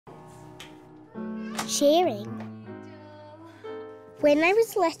sharing. When I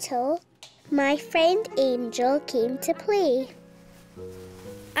was little, my friend Angel came to play.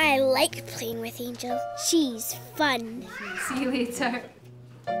 I like playing with Angel. She's fun. See you later.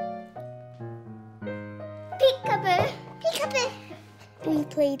 Peekaboo, peekaboo. We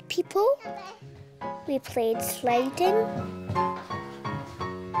played people. We played sliding.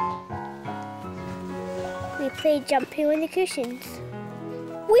 We played jumping on the cushions.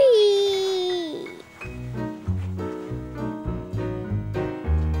 Whee!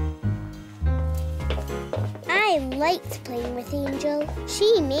 I liked playing with Angel.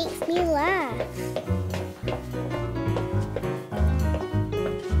 She makes me laugh.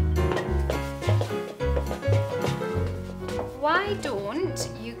 Why don't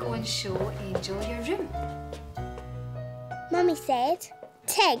you go and show Angel your room? Mummy said,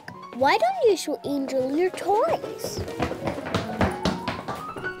 Tig, why don't you show Angel your toys?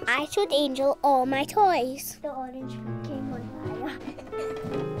 I showed Angel all my toys. The orange came on fire.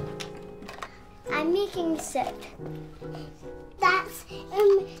 I'm making soup. That's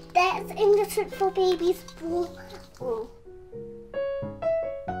in the soup for baby's bowl.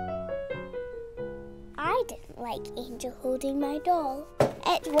 I didn't like Angel holding my doll.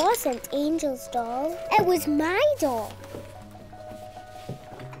 It wasn't Angel's doll. It was my doll.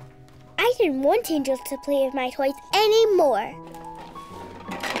 I didn't want Angel to play with my toys anymore.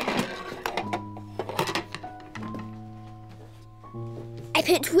 I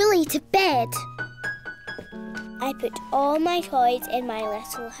put Wolly to bed. I put all my toys in my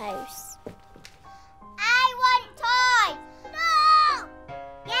little house. I want toys! No!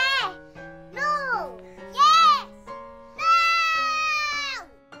 Yeah! No! Yes! No!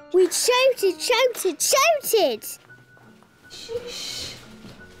 We shouted. Shh.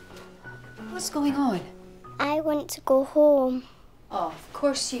 What's going on? I want to go home. Oh, of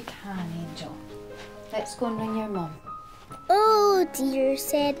course you can, Angel. Let's go and ring your mum. Oh dear,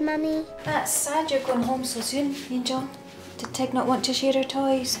 said Mummy. That's sad you're going home so soon, Angel. Did Tig not want to share her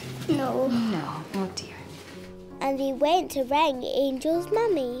toys? No. No, oh dear. And we went to ring Angel's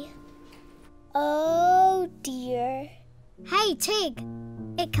mummy. Oh dear. Hey Tig,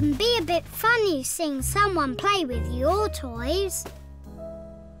 it can be a bit funny seeing someone play with your toys.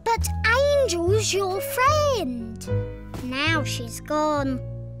 But Angel's your friend. Now she's gone.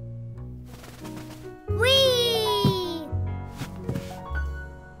 Whee!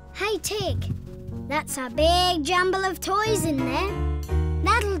 Hey Tig, that's a big jumble of toys in there.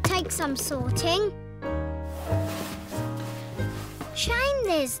 That'll take some sorting. Shame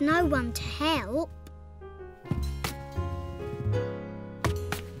there's no one to help.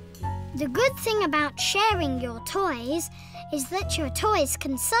 The good thing about sharing your toys is that your toys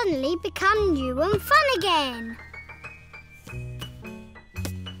can suddenly become new and fun again.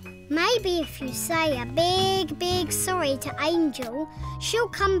 Maybe if you say a big sorry to Angel, she'll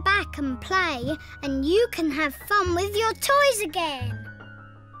come back and play and you can have fun with your toys again.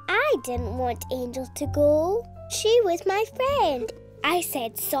 I didn't want Angel to go. She was my friend. I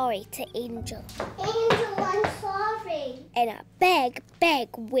said sorry to Angel. Angel, I'm sorry. In a big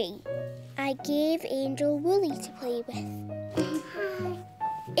way. I gave Angel Wolly to play with.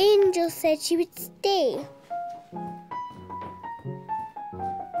 Angel said she would stay.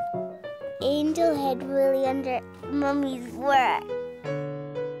 Angel hid Wolly under Mummy's work.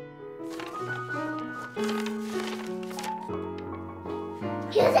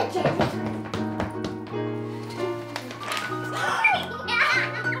 Here's a candy.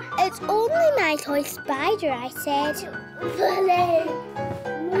 It's only my toy spider, I said. Wolly,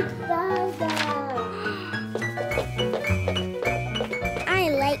 my spider. I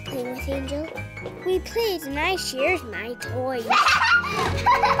like playing with Angel. We played and I shared my toys.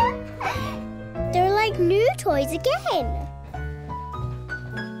 They're like new toys again.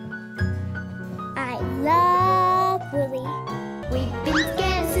 I love Wolly. We've been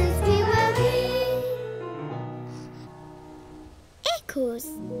scared since we were wee. Echoes.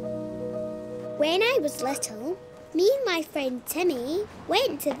 When I was little, me and my friend Timmy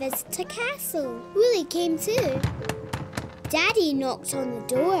went to visit a castle. Wolly came too. Daddy knocked on the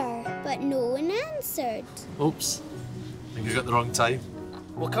door, but no one answered. Oops. I think you got the wrong time.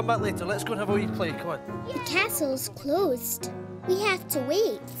 We'll come back later. Let's go and have a wee play. Come on. The castle's closed. We have to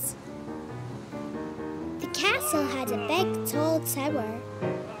wait. The castle had a big, tall tower.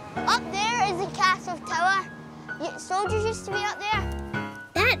 Up there is the castle tower. Soldiers used to be up there.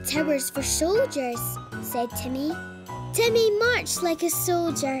 That tower's for soldiers, said Timmy. Timmy marched like a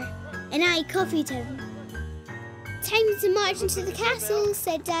soldier, and I copied him. Time to march into the castle,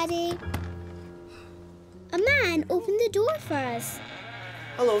 said Daddy. A man opened the door for us.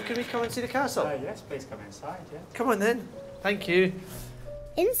 Hello, can we come and see the castle? Yes, please come inside, yeah. Come on then. Thank you.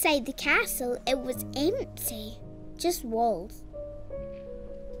 Inside the castle, it was empty. Just walls.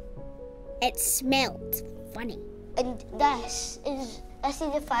 It smelled funny. And this is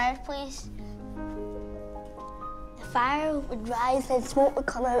the fireplace. The fire would rise and smoke would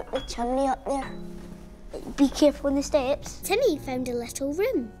come out the chimney up there. Be careful on the steps. Timmy found a little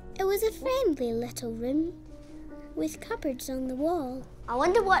room. It was a friendly little room with cupboards on the wall. I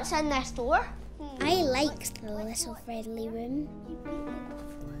wonder what's in this door. I liked the little friendly room.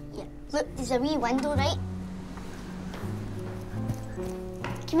 Yeah. Look, there's a wee window, right?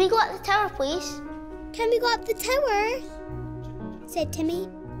 Can we go up the tower, please? Can we go up the tower? Said Timmy.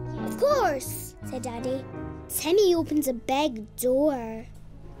 Of course, said Daddy. Timmy opens a big door.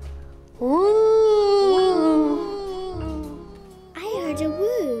 Ooh. I heard a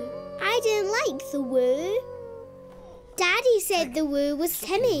woo. I didn't like the woo. Daddy said the woo was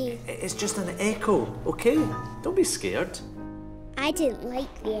Timmy. It's just an echo, okay? Don't be scared. I didn't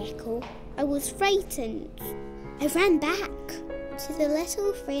like the echo. I was frightened. I ran back to the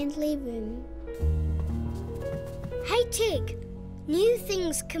little friendly room. Hey, Tig. New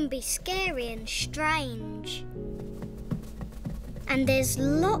things can be scary and strange. And there's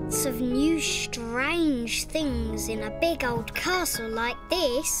lots of new strange things in a big old castle like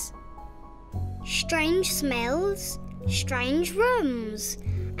this. Strange smells, strange rooms,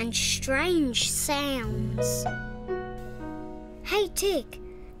 and strange sounds. Hey, Tig,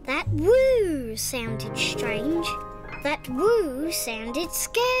 that woo sounded strange. That woo sounded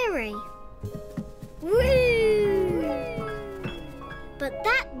scary. Woo! But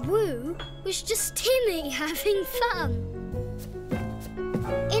that woo was just Timmy having fun.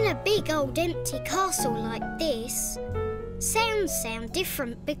 In a big old empty castle like this, sounds sound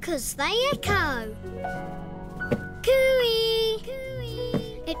different because they echo. Cooey!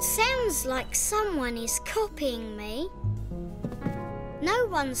 It sounds like someone is copying me. No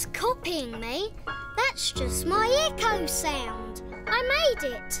one's copying me. That's just my echo sound. I made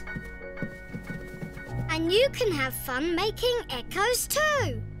it. And you can have fun making echoes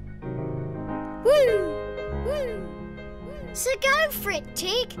too. Woo! Woo! So go for it,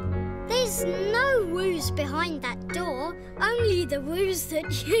 Tig. There's no woos behind that door, only the woos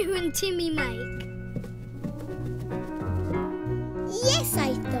that you and Timmy make. Yes,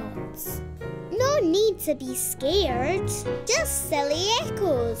 I thought. No need to be scared. Just silly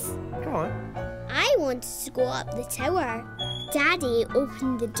echoes. Come on. I wanted to go up the tower. Daddy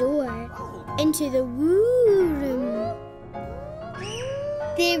opened the door into the woo room.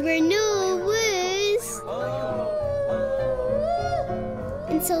 There were no woos.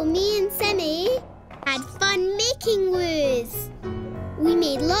 And so me and Sammy had fun making woos. We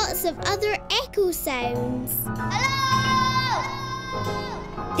made lots of other echo sounds. Hello!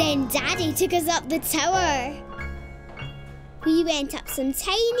 Then Daddy took us up the tower. We went up some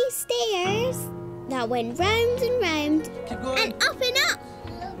tiny stairs that went round and round and up and up.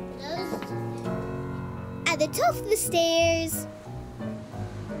 At the top of the stairs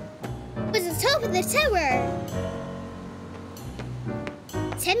was the top of the tower.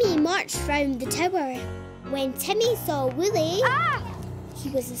 Timmy marched round the tower. When Timmy saw Wolly, he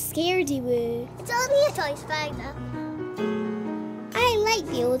was a scaredy-woo. It's only a toy spider. I like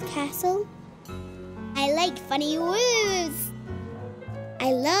the old castle. I like funny woos.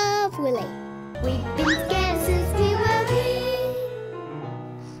 I love Wolly. We've been scared since we were wee.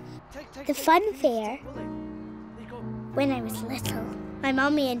 The fun fair. When I was little, my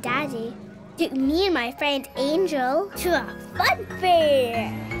mummy and daddy took me and my friend Angel to a fun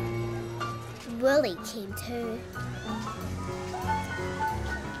fair. Wolly came too.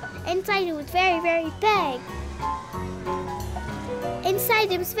 Inside it was very, very big.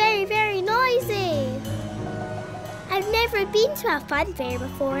 Inside it was very, very noisy. I've never been to a fun fair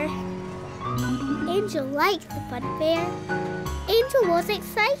before. Angel liked the fun fair. Angel was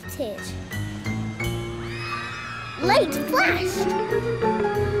excited. Lights flashed.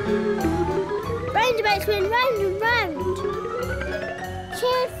 Roundabouts went round and round.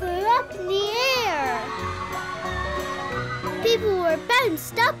 Chairs flew up in the air. People were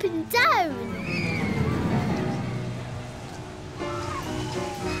bounced up and down.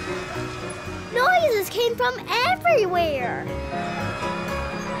 Noises came from everywhere.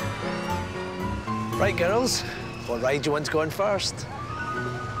 Right, girls. What ride do you want to go on first?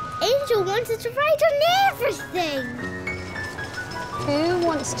 Angel wanted to ride on everything. Who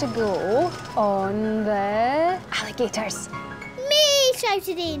wants to go on the alligators? Me,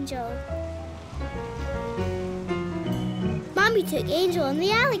 shouted Angel. Mummy took Angel on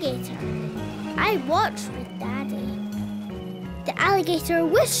the alligator. I watched with Daddy. The alligator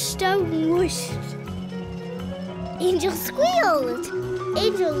whooshed and whooshed. Angel squealed.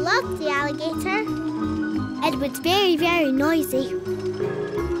 Angel loved the alligator. It was very, very noisy.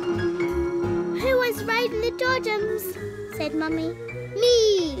 Who wants to ride in the dodgems? Said Mummy.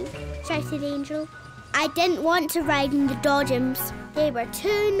 Me, shouted Angel. I didn't want to ride in the dodgems. They were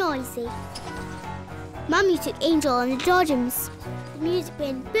too noisy. Mummy took Angel on the dodgems. The music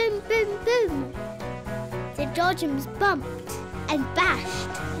went boom, boom, boom. The dodgems bumped and bashed.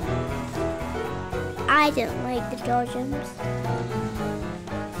 I didn't like the dodgems.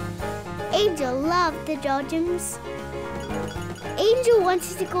 Angel loved the dodgems. Angel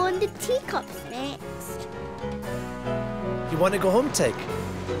wanted to go on the teacups next. You want to go home, Tig?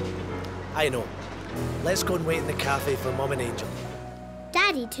 I know. Let's go and wait in the cafe for Mum and Angel.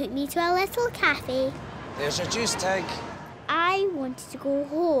 Daddy took me to a little cafe. There's your juice, Tig. I wanted to go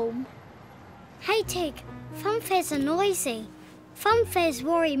home. Hey, Tig, funfairs are noisy. Funfairs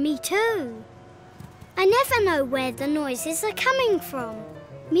worry me too. I never know where the noises are coming from.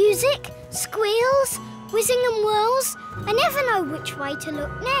 Music, squeals, whizzing and whirls. I never know which way to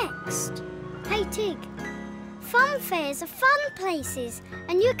look next. Hey, Tig, funfairs are fun places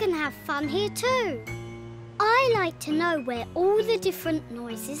and you can have fun here too. I like to know where all the different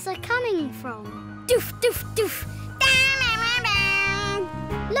noises are coming from. Doof, doof, doof.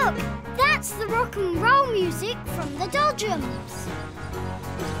 Look, that's the rock and roll music from the dodgems.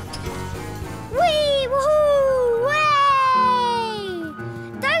 Whee! Woohoo! Way!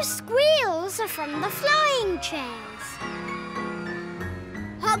 Those squeals are from the flying chairs.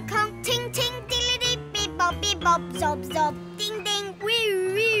 Honk, honk, ting, ting, diddly, bee, bob, zob, zob, ding, ding,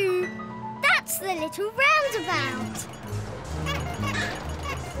 wee, wee. That's the little roundabout.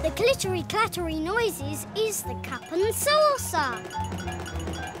 The glittery, clattery noises is the cup and saucer.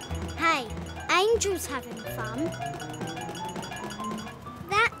 Hey, Angel's having fun.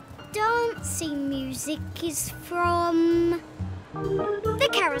 That dancing music is from the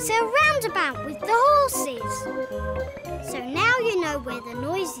carousel roundabout with the horses. So now you know where the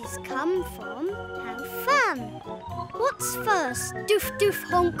noises come from. Have fun. What's first? Doof, doof,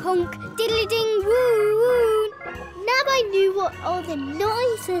 honk, honk, diddly ding, woo, woo. Now I knew what all the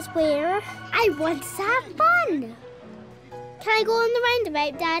noises were. I want to have fun. Can I go on the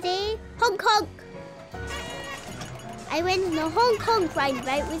roundabout, Daddy? Honk, honk. I went on the honk, honk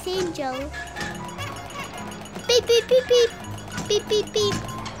roundabout with Angel. Beep, beep, beep, beep. Beep, beep, beep.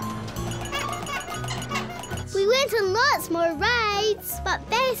 We went on lots more rides, but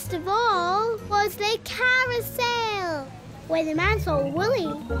best of all was the carousel. When the man saw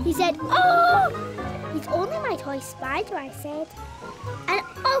Wolly, he said, "Oh!" "He's only my toy spider," I said. And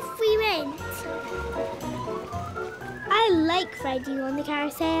off we went. I like riding on the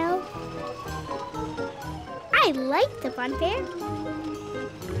carousel. I like the funfair.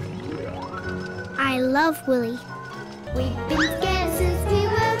 I love Wolly. We've been together since we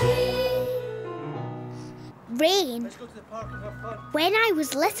were wee. Rain. Let's go to the park and have fun. When I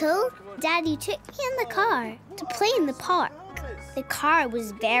was little, Daddy took me in the car to play in the park. The car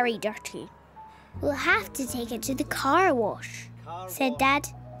was very dirty. "We'll have to take it to the car wash," said Dad.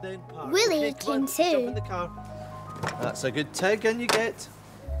 Then park. Willie Okay, come on, came too. Jump in the car. That's a good Tig, and you get.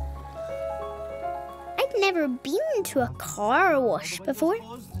 I'd never been to a car wash before.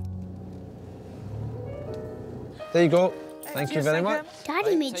 There you go. Thank you very much.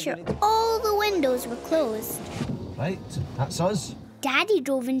 Daddy made sure all the windows were closed. Right, that's us. Daddy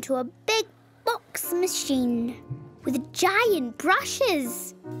drove into a big box machine with giant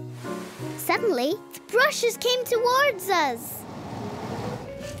brushes. Suddenly, the brushes came towards us.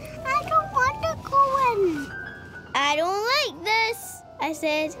 I don't want to go in. "I don't like this," I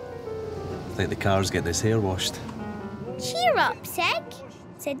said. I think the cars get this hair washed. "Cheer up, Tig,"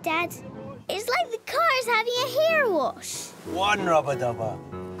 said Dad. "It's like the car's having a hair wash." 1 rubber dubber.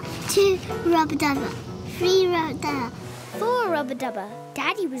 2 rubber dubber. 3 rubber dubber. 4 rubber dubber.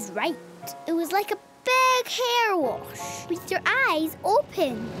 Daddy was right. It was like a big hair wash with your eyes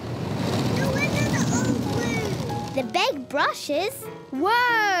open. The windows are open. The big brushes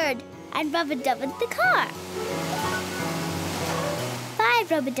whirred and rubber dubbered the car.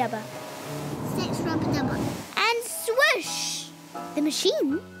 5 rubber dubber. 6 rubber dubber. And swoosh! The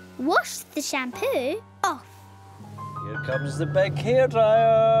machine washed the shampoo off. Here comes the big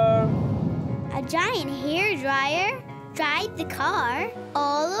hairdryer. A giant hairdryer dried the car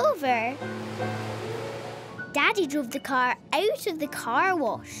all over. Daddy drove the car out of the car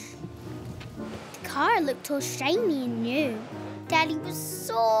wash. The car looked all shiny and new. Daddy was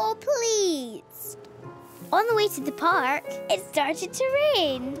so pleased. On the way to the park, it started to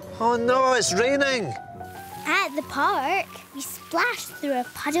rain. Oh no, it's raining. At the park, we splashed through a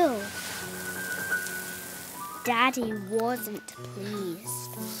puddle. Daddy wasn't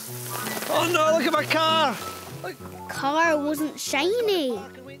pleased. Oh no, look at my car! The car wasn't shiny.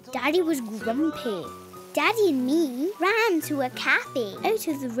 Daddy was grumpy. Daddy and me ran to a cafe out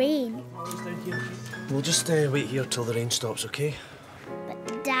of the rain. We'll just wait here till the rain stops, okay?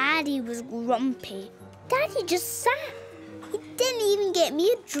 But Daddy was grumpy. Daddy just sat. He didn't even get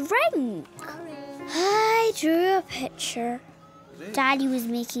me a drink. I drew a picture. Daddy was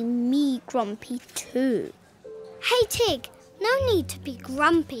making me grumpy too. Hey, Tig, no need to be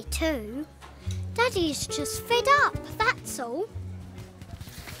grumpy too. Daddy's just fed up, that's all.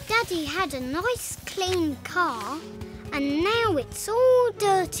 Daddy had a nice clean car and now it's all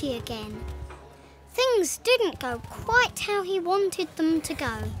dirty again. Things didn't go quite how he wanted them to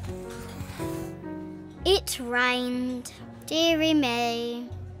go. It rained, dearie me.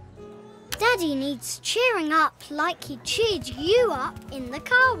 Daddy needs cheering up like he cheered you up in the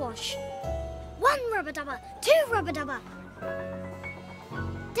car wash. 1 rubber-dubber, 2 rubber-dubber.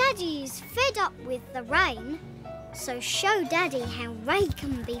 Daddy's fed up with the rain, so show Daddy how rain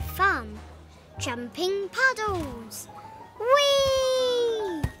can be fun. Jumping puddles.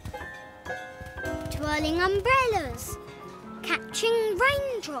 Whee! Twirling umbrellas. Catching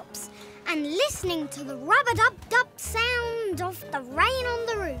raindrops and listening to the rubber-dub-dub sound of the rain on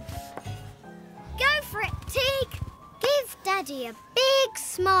the roof. Go for it, Tig. Give Daddy a big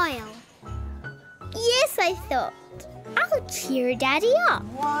smile. Yes, I thought. I'll cheer Daddy up.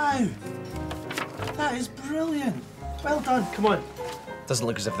 Wow! That is brilliant. Well done. Come on. Doesn't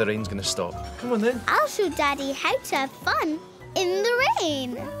look as if the rain's going to stop. Come on then. I'll show Daddy how to have fun in the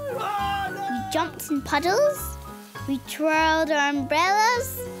rain. We jumped in puddles. We twirled our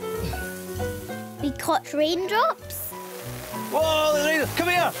umbrellas. We caught raindrops. Whoa, the rain! Come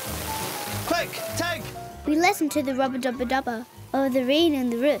here! Quick, Tig! We listened to the rubber-dubber-dubber of the rain on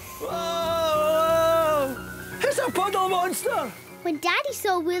the roof. Whoa! It's a puddle monster! When Daddy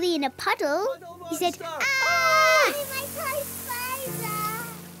saw Wolly in a puddle, he said, "Ah!" My toy spider.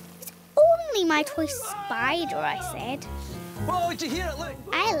 It's only my toy spider, I said. Whoa, did you hear it? Look!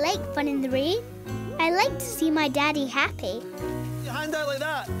 I like fun in the rain. I like to see my daddy happy. Your hand out like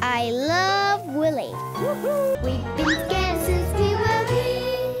that. I love Wolly. We've been together since we were wee.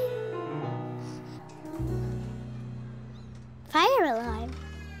 Fire alarm.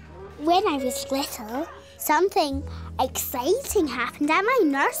 When I was little, something exciting happened at my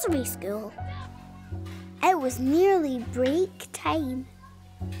nursery school. It was nearly break time.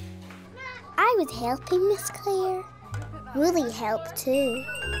 I was helping Miss Claire. Wolly helped too.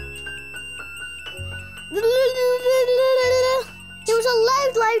 There was a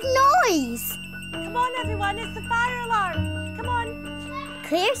loud noise. Come on, everyone, it's the fire alarm. Come on.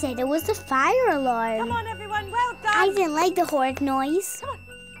 Claire said it was the fire alarm. Come on, everyone, well done. I didn't like the horrid noise. Come on.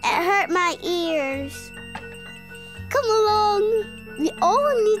 It hurt my ears. Come along. We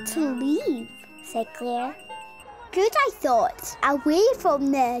all need to leave, said Claire. Good, I thought. Away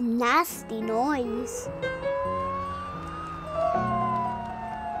from the nasty noise.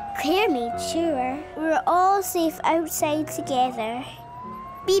 Claire made sure we were all safe outside together.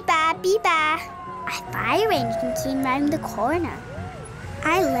 Bee-ba, bee-ba. A fire engine came round the corner.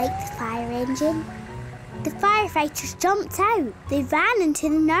 I liked the fire engine. The firefighters jumped out. They ran into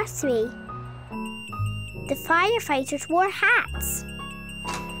the nursery. The firefighters wore hats.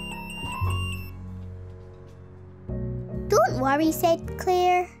 Don't worry, said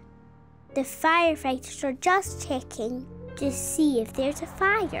Claire. The firefighters are just checking to see if there's a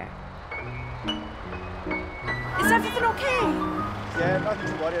fire. Is everything okay? Yeah, nothing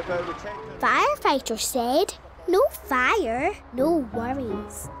to worry about. We checked. Firefighter said, no fire, no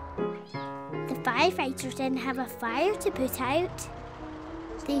worries. The firefighters didn't have a fire to put out.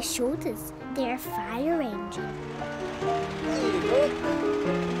 They showed us their fire engine. There you go.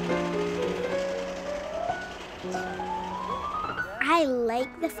 I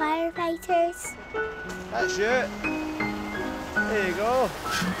like the firefighters. That's it. There you go.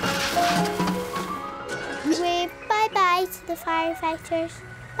 We waved bye-bye to the firefighters.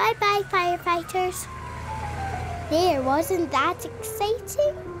 Bye-bye, firefighters. There, wasn't that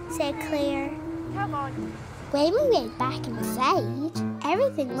exciting? Said Claire. Come on. When we went back inside,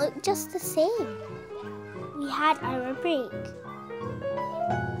 everything looked just the same. We had our break.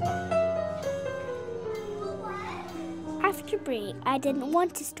 After break, I didn't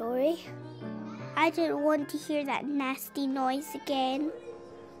want a story. I didn't want to hear that nasty noise again.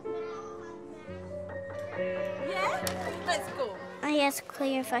 Yeah? Let's go. I asked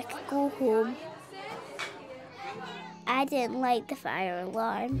Claire if I could go home. I didn't like the fire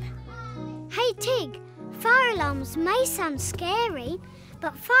alarm. Hey, Tig, Fire alarms may sound scary,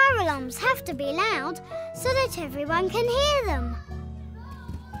 but fire alarms have to be loud so that everyone can hear them.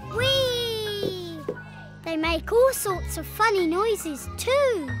 Whee! They make all sorts of funny noises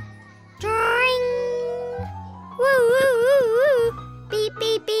too. Dring! Woo, woo, woo, woo! Beep,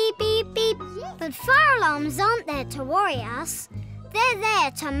 beep, beep, beep, beep. But fire alarms aren't there to worry us. They're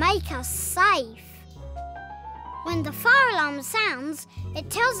there to make us safe. When the fire alarm sounds, it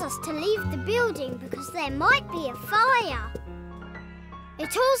tells us to leave the building because there might be a fire.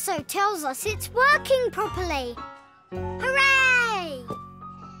 It also tells us it's working properly. Hooray!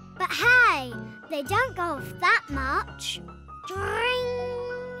 But hey, they don't go off that much.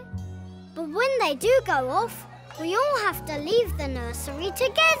 Dring! But when they do go off, we all have to leave the nursery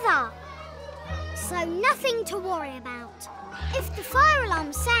together. So nothing to worry about. If the fire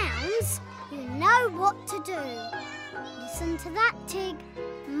alarm sounds, you know what to do. Listen to that, Tig.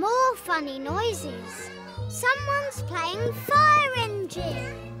 More funny noises. Someone's playing fire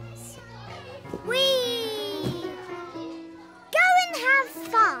engines. Whee! Go and have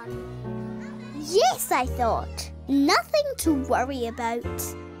fun. Yes, I thought. Nothing to worry about.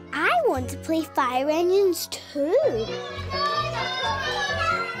 I want to play fire engines too.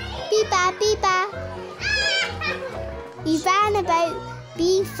 Beep-ba, beep-ba. We ran about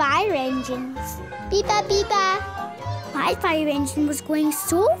being fire engines. Beep-ba, beep-ba. My fire engine was going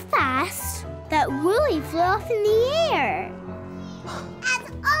so fast that Wolly flew off in the air.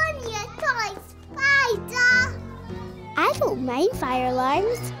 And on your toy spider. I don't mind fire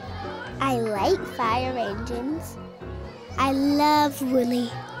alarms. I like fire engines. I love Wolly.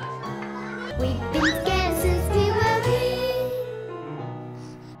 We've been scared since we were wee.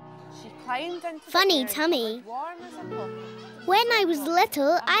 She climbed into Funny the bed, tummy. warm as a poppy. When I was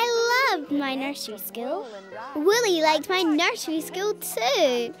little, I loved my nursery school. Wolly liked my nursery school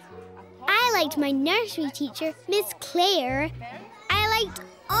too. I liked my nursery teacher, Miss Claire. I liked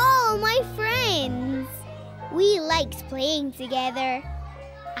all my friends. We liked playing together.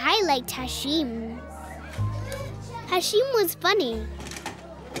 I liked Hashim. Hashim was funny.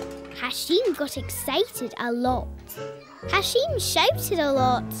 Hashim got excited a lot. Hashim shouted a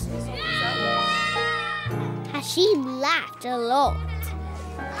lot. Hashim laughed a lot.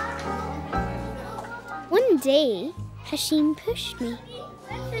 One day, Hashim pushed me.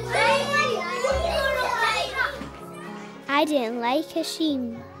 I didn't like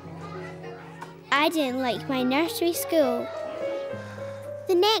Hashim. I didn't like my nursery school.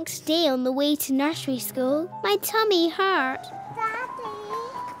 The next day on the way to nursery school, my tummy hurt. Daddy,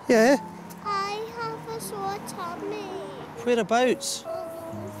 Yeah? I have a sore tummy. Whereabouts?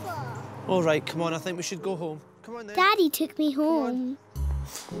 Over. All right, come on, I think we should go home. Come on then. Daddy took me home.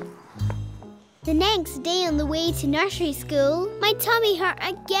 The next day on the way to nursery school, my tummy hurt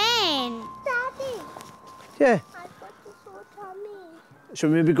again. Daddy, Yeah? I've got a sore tummy. Shall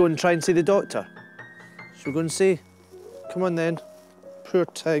we maybe go and try and see the doctor? Shall we go and see? Come on then. Poor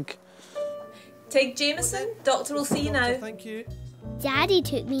Tig. Tig Jameson, doctor will see you now. Thank you. Daddy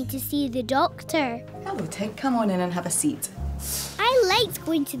took me to see the doctor. Hello Tig, come on in and have a seat. I liked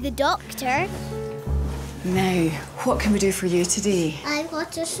going to the doctor. Now, what can we do for you today? I've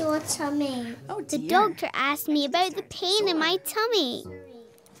got a sore tummy. Oh The doctor asked me about the pain in my tummy.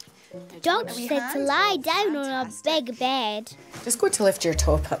 The doctor said to lie down on a big bed. Just go to lift your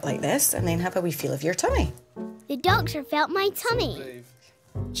top up like this and then have a wee feel of your tummy. The doctor felt my tummy.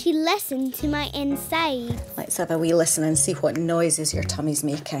 She listened to my inside. Let's have a wee listen and see what noises your tummy's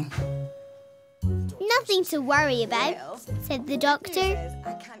making. Nothing to worry about, said the doctor.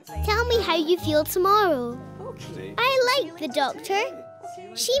 Tell me how you feel tomorrow. I liked the doctor.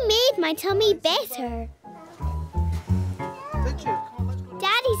 She made my tummy better.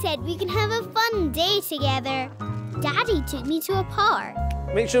 Daddy said we can have a fun day together. Daddy took me to a park.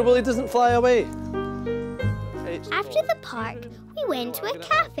 Make sure Wolly doesn't fly away. After the park, we went to a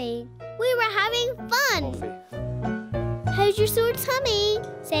cafe. We were having fun. Coffee. How's your sore tummy?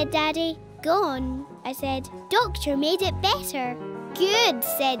 Said Daddy. Gone, I said. Doctor made it better. Good,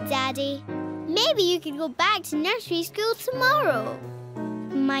 said Daddy. Maybe you could go back to nursery school tomorrow.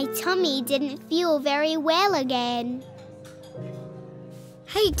 My tummy didn't feel very well again.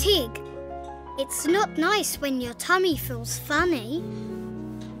 Hey, Tig. It's not nice when your tummy feels funny.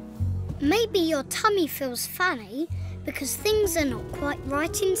 Maybe your tummy feels funny because things are not quite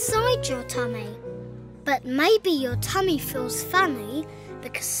right inside your tummy. But maybe your tummy feels funny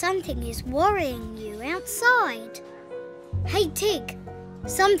because something is worrying you outside. Hey, Tig,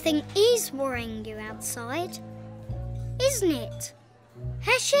 something is worrying you outside, isn't it?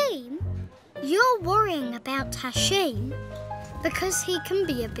 Hashim, you're worrying about Hashim because he can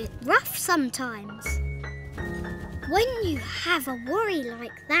be a bit rough sometimes. When you have a worry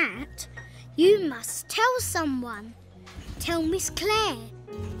like that, you must tell someone. Tell Miss Claire.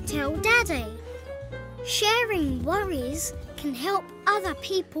 Tell Daddy. Sharing worries can help other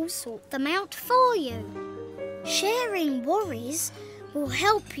people sort them out for you. Sharing worries will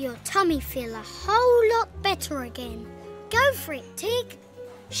help your tummy feel a whole lot better again. Go for it, Tig.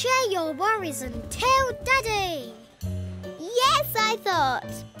 Share your worries and tell Daddy. Yes, I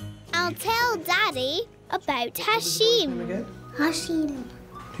thought. I'll tell Daddy about Hashim. Hashim.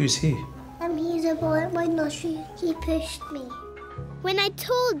 Who's he? He's a boy at my nursery. He pushed me. When I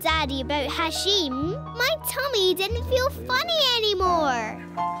told Daddy about Hashim, my tummy didn't feel funny anymore.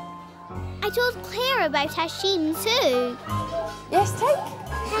 I told Claire about Hashim too. Yes, Tig?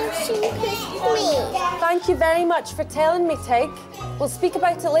 Hashim pushed me. Thank you very much for telling me, Tig. We'll speak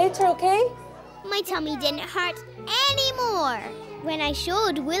about it later, okay? My tummy didn't hurt anymore. When I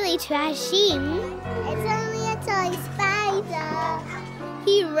showed Wolly to Hashim, It's only a toy spider.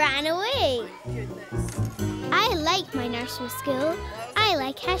 he ran away. I like my nursery school. I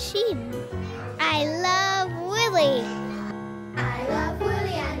like Hashim. I love Wolly. I love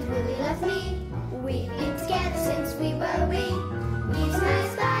Wolly and Wolly loves me. We've been together since we were wee.